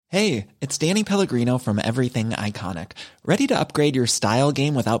Hey, it's Danny Pellegrino from Everything Iconic. Ready to upgrade your style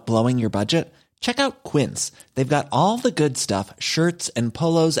game without blowing your budget? Check out Quince. They've got all the good stuff, shirts and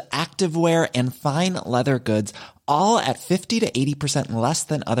polos, activewear, and fine leather goods, all at 50 to 80% less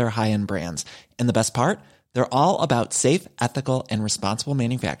than other high-end brands. And the best part? They're all about safe, ethical, and responsible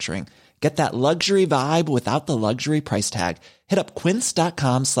manufacturing. Get that luxury vibe without the luxury price tag. Hit up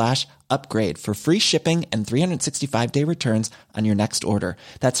quince.com/upgrade for free shipping and 365-day returns on your next order.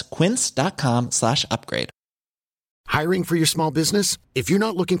 That's quince.com/upgrade. Hiring for your small business? If you're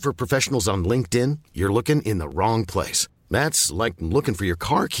not looking for professionals on LinkedIn, you're looking in the wrong place. That's like looking for your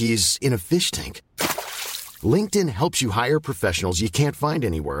car keys in a fish tank. LinkedIn helps you hire professionals you can't find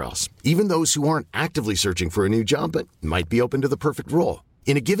anywhere else, even those who aren't actively searching for a new job but might be open to the perfect role.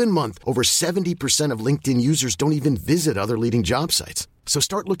 In a given month, over 70% of LinkedIn users don't even visit other leading job sites. So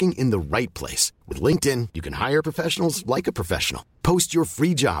start looking in the right place. With LinkedIn, you can hire professionals like a professional. Post your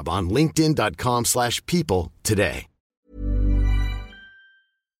free job on linkedin.com/people today.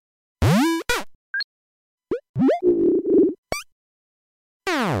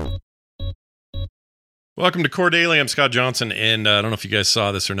 Welcome to Core Daily. I'm Scott Johnson, and I don't know if you guys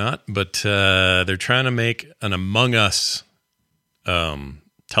saw this or not, but they're trying to make an Among Us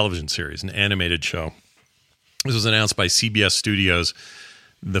television series, an animated show. This was announced by CBS Studios,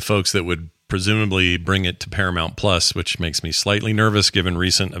 the folks that would presumably bring it to Paramount Plus, which makes me slightly nervous given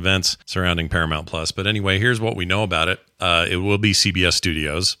recent events surrounding Paramount Plus. But anyway, here's what we know about it. It will be CBS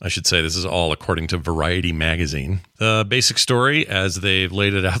Studios. I should say this is all according to Variety magazine. The basic story, as they've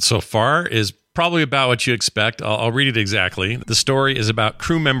laid it out so far, is probably about what you expect. I'll read it exactly. The story is about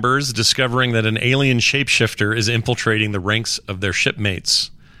crew members discovering that an alien shapeshifter is infiltrating the ranks of their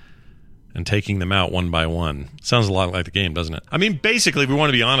shipmates and taking them out one by one. Sounds a lot like the game, doesn't it? I mean, basically, if we want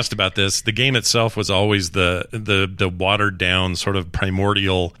to be honest about this, the game itself was always the watered down sort of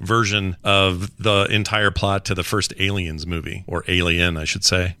primordial version of the entire plot to the first Aliens movie, or Alien, I should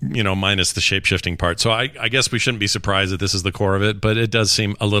say, minus the shape-shifting part. So I guess we shouldn't be surprised that this is the core of it, but it does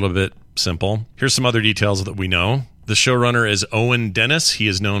seem a little bit simple. Here's some other details that we know. The showrunner is Owen Dennis. He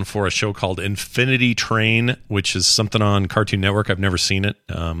is known for a show called Infinity Train, which is something on Cartoon Network. I've never seen it.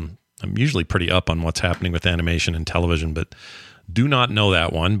 I'm usually pretty up on what's happening with animation and television, but do not know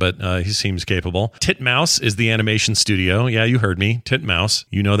that one, but he seems capable. Titmouse is the animation studio. Yeah, you heard me. Titmouse.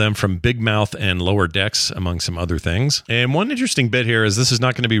 You know them from Big Mouth and Lower Decks, among some other things. And one interesting bit here is this is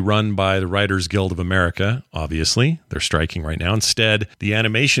not going to be run by the Writers Guild of America, obviously. They're striking right now. Instead, the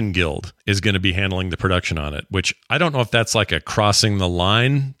Animation Guild is going to be handling the production on it, which I don't know if that's like a crossing the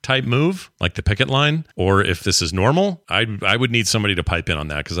line type move, like the picket line, or if this is normal. I would need somebody to pipe in on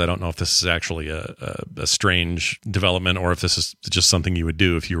that, because I don't know if this is actually a strange development, or if this is just something you would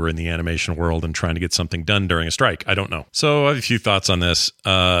do if you were in the animation world and trying to get something done during a strike. I don't know. So I have a few thoughts on this.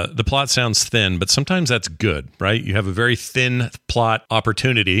 The plot sounds thin, but sometimes that's good, right? You have a very thin plot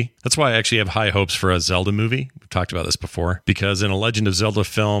opportunity. That's why I actually have high hopes for a Zelda movie. We've talked about this before, because in a Legend of Zelda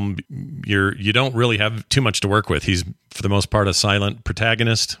film, you don't really have too much to work with. He's, for the most part, a silent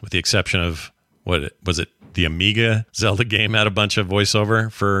protagonist, with the exception of, what was it? The Amiga Zelda game had a bunch of voiceover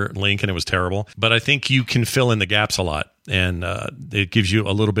for Link, and it was terrible. But I think you can fill in the gaps a lot, and it gives you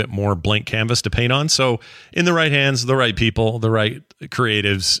a little bit more blank canvas to paint on. So in the right hands, the right people, the right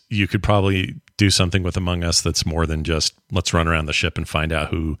creatives, you could probably do something with Among Us that's more than just let's run around the ship and find out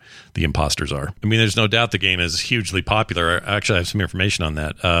who the imposters are. I mean, there's no doubt the game is hugely popular. Actually, I have some information on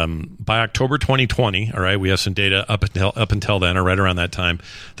that. By October 2020, all right, we have some data up until then, or right around that time,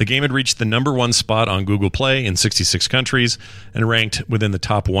 the game had reached the #1 spot on Google Play in 66 countries and ranked within the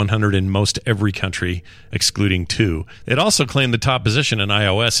top 100 in most every country, excluding 2. It also claimed the top position in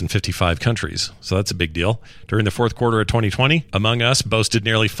iOS in 55 countries, so that's a big deal. During the fourth quarter of 2020, Among Us boasted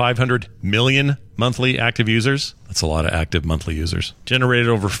nearly 500 million monthly active users. That's a lot of active monthly users. Generated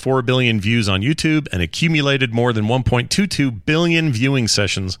over 4 billion views on YouTube and accumulated more than 1.22 billion viewing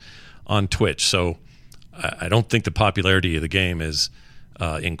sessions on Twitch. So I don't think the popularity of the game is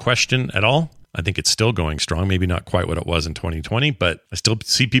in question at all. I think it's still going strong. Maybe not quite what it was in 2020, but I still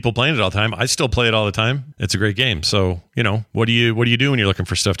see people playing it all the time. I still play it all the time. It's a great game. So, what do you do when you're looking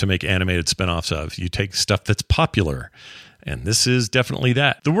for stuff to make animated spinoffs of? You take stuff that's popular. And this is definitely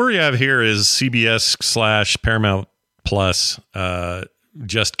that. The worry I have here is CBS/Paramount Plus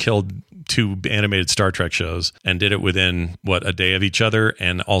just killed 2 animated Star Trek shows and did it within, a day of each other,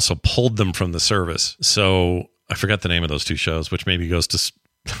 and also pulled them from the service. So I forgot the name of those 2 shows, which maybe goes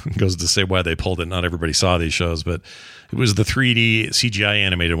to say why they pulled it. Not everybody saw these shows, but it was the 3D CGI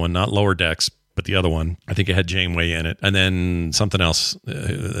animated one, not Lower Decks, but the other one. I think it had Janeway in it. And then something else,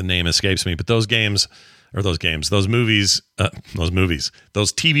 the name escapes me. But those games or those games, those TV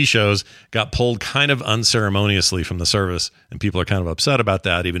shows got pulled kind of unceremoniously from the service, and people are kind of upset about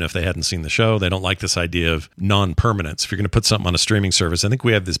that, even if they hadn't seen the show. They don't like this idea of non-permanence. If you're going to put something on a streaming service, I think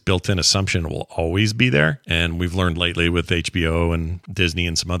we have this built-in assumption it will always be there, and we've learned lately with HBO and Disney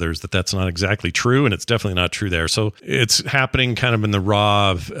and some others that that's not exactly true, and it's definitely not true there. So it's happening kind of in the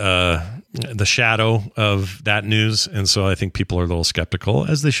raw of the shadow of that news, and so I think people are a little skeptical,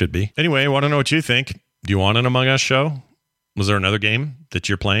 as they should be. Anyway, I want to know what you think. Do you want an Among Us show? Was there another game that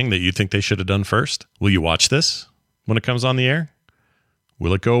you're playing that you think they should have done first? Will you watch this when it comes on the air?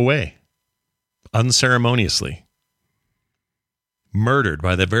 Will it go away unceremoniously? Murdered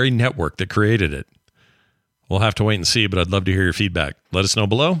by the very network that created it? We'll have to wait and see, but I'd love to hear your feedback. Let us know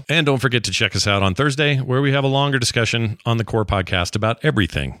below. And don't forget to check us out on Thursday, where we have a longer discussion on the Core podcast about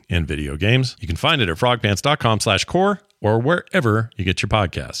everything in video games. You can find it at frogpants.com/core or wherever you get your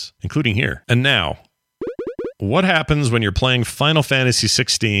podcasts, including here. And now, what happens when you're playing Final Fantasy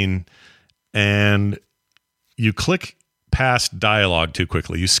 16 and you click past dialogue too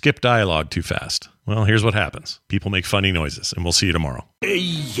quickly? You skip dialogue too fast. Well, here's what happens. People make funny noises, and we'll see you tomorrow.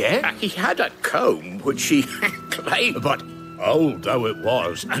 Yeah, he had a comb, which he claimed, but old though it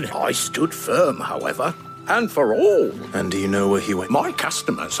was, and I stood firm, however, and for all. And do you know where he went? My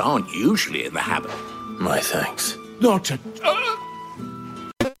customers aren't usually in the habit. My thanks. Not a...